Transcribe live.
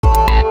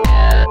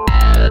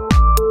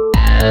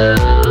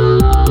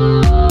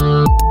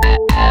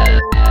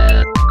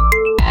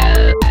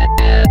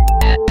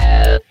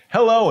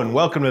and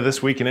welcome to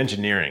This Week in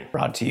Engineering.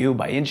 Brought to you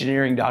by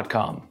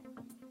engineering.com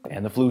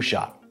and the flu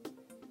shot.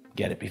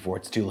 Get it before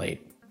it's too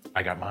late.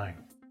 I got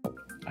mine.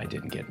 I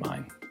didn't get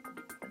mine.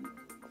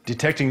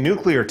 Detecting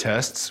nuclear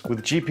tests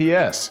with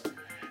GPS.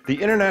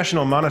 The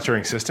International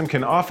Monitoring System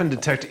can often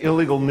detect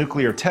illegal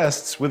nuclear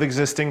tests with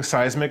existing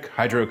seismic,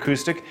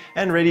 hydroacoustic,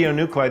 and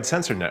radionuclide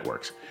sensor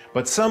networks.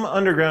 But some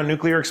underground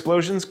nuclear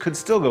explosions could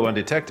still go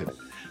undetected.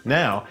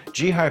 Now,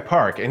 Ji-Hai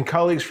Park and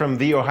colleagues from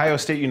The Ohio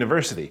State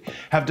University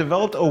have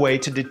developed a way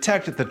to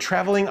detect the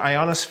traveling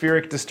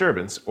ionospheric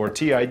disturbance, or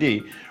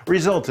TID,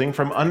 resulting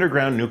from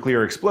underground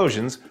nuclear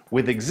explosions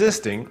with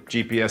existing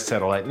GPS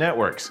satellite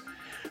networks.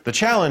 The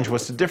challenge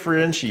was to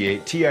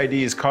differentiate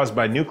TIDs caused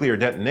by nuclear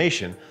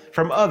detonation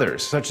from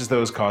others, such as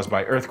those caused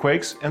by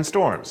earthquakes and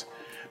storms.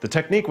 The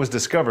technique was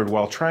discovered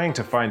while trying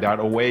to find out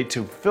a way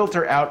to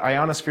filter out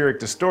ionospheric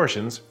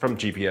distortions from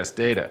GPS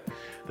data.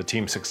 The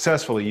team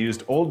successfully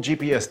used old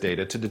GPS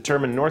data to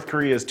determine North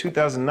Korea's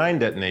 2009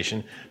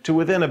 detonation to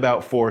within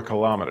about 4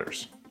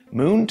 kilometers.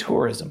 Moon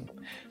tourism.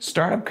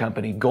 Startup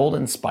company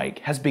Golden Spike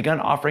has begun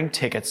offering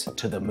tickets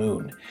to the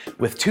moon,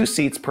 with 2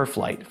 seats per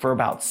flight for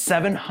about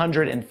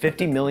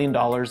 $750 million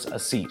a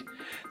seat.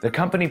 The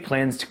company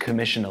plans to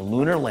commission a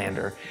lunar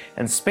lander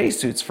and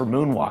spacesuits for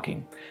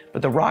moonwalking,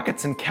 but the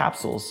rockets and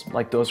capsules,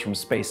 like those from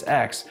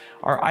SpaceX,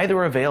 are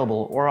either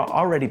available or are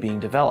already being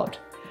developed.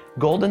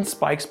 Golden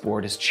Spike's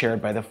board is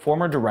chaired by the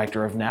former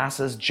director of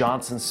NASA's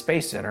Johnson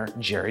Space Center,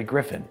 Jerry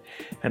Griffin,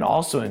 and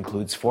also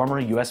includes former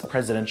U.S.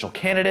 presidential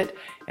candidate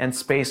and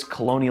space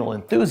colonial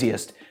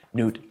enthusiast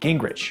Newt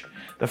Gingrich.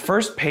 The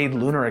first paid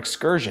lunar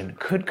excursion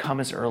could come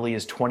as early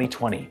as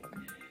 2020.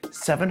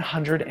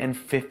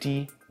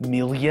 750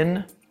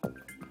 million?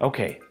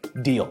 Okay,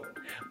 deal.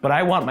 But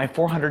I want my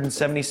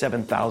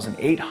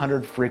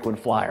 477,800 frequent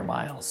flyer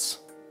miles.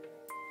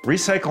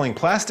 Recycling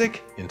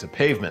plastic into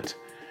pavement.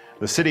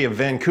 The city of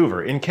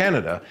Vancouver in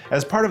Canada,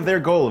 as part of their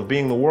goal of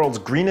being the world's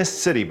greenest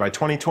city by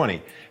 2020,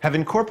 have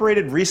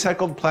incorporated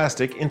recycled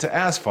plastic into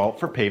asphalt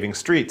for paving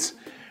streets.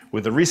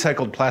 With the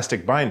recycled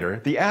plastic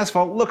binder, the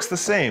asphalt looks the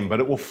same, but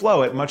it will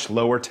flow at much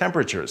lower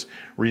temperatures,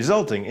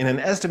 resulting in an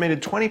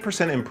estimated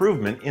 20%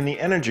 improvement in the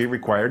energy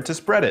required to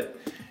spread it,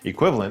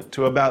 equivalent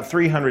to about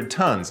 300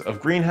 tons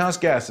of greenhouse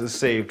gases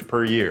saved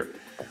per year.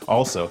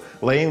 Also,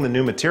 laying the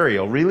new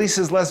material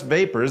releases less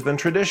vapors than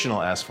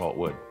traditional asphalt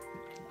would.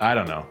 I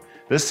don't know.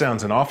 This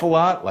sounds an awful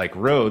lot like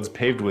roads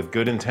paved with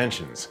good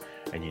intentions,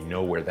 and you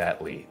know where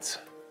that leads.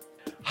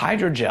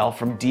 Hydrogel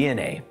from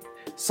DNA.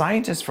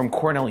 Scientists from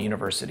Cornell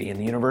University and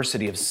the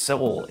University of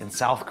Seoul in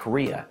South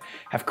Korea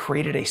have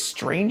created a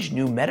strange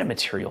new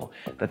metamaterial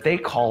that they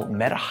call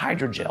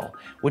metahydrogel,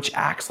 which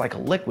acts like a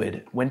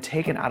liquid when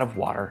taken out of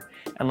water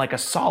and like a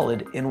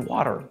solid in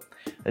water.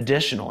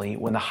 Additionally,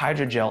 when the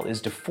hydrogel is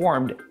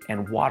deformed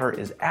and water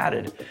is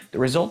added, the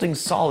resulting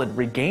solid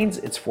regains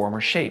its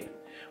former shape.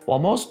 While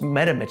most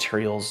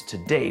metamaterials to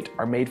date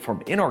are made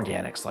from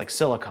inorganics like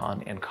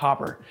silicon and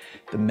copper,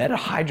 the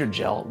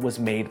metahydrogel was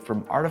made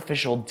from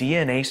artificial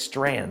DNA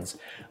strands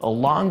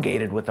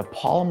elongated with a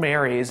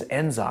polymerase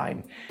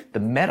enzyme.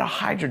 The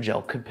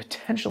metahydrogel could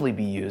potentially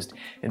be used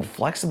in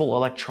flexible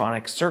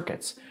electronic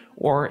circuits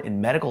or in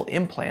medical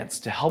implants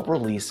to help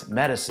release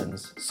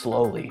medicines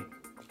slowly.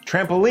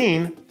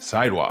 Trampoline,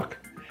 sidewalk.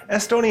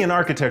 Estonian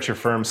architecture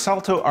firm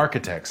Salto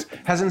Architects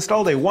has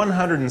installed a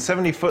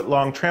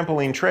 170-foot-long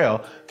trampoline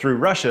trail through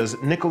Russia's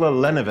Nikola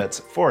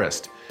Lenovets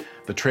forest.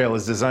 The trail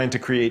is designed to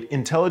create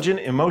intelligent,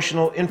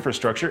 emotional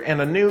infrastructure and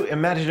a new,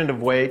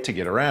 imaginative way to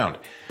get around.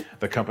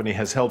 The company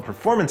has held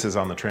performances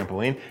on the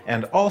trampoline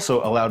and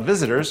also allowed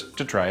visitors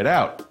to try it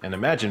out and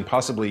imagine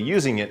possibly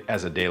using it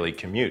as a daily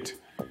commute.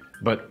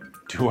 But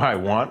do I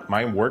want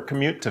my work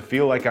commute to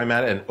feel like I'm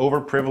at an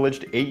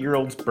overprivileged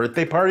 8-year-old's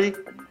birthday party?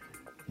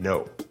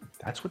 No.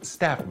 That's what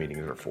staff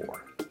meetings are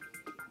for.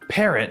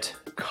 Parrot,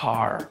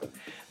 car.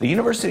 The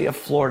University of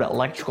Florida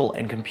electrical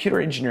and computer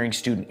engineering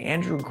student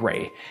Andrew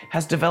Gray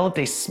has developed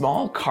a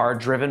small car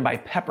driven by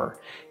Pepper,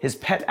 his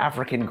pet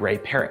African gray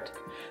parrot.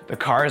 The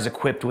car is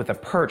equipped with a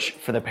perch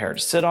for the parrot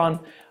to sit on,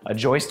 a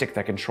joystick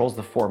that controls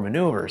the 4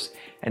 maneuvers,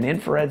 and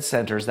infrared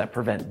sensors that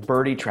prevent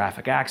birdie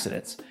traffic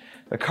accidents.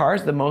 The car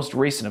is the most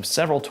recent of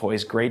several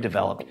toys Gray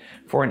developed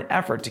for an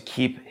effort to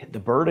keep the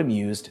bird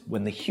amused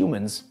when the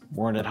humans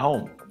weren't at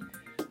home.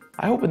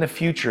 I hope in the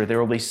future there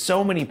will be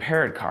so many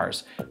parrot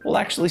cars, we'll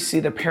actually see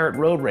the parrot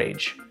road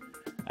rage.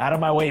 Out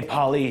of my way,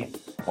 Polly.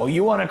 Oh,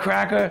 you want a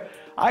cracker?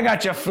 I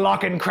got your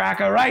flocking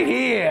cracker right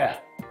here.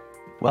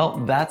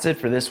 Well, that's it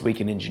for This Week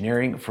in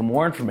Engineering. For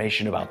more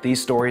information about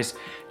these stories,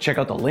 check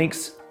out the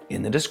links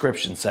in the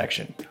description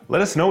section.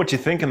 Let us know what you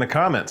think in the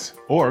comments,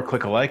 or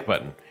click a like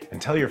button, and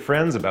tell your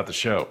friends about the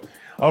show.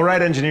 All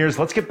right, engineers,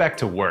 let's get back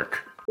to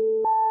work.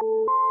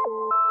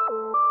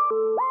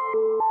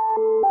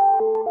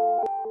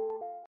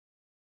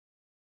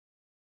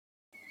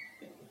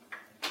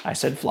 I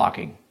said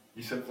flocking.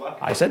 You said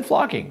flocking? I said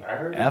flocking. I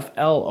heard it.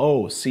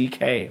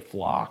 F-L-O-C-K,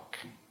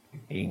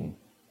 flocking.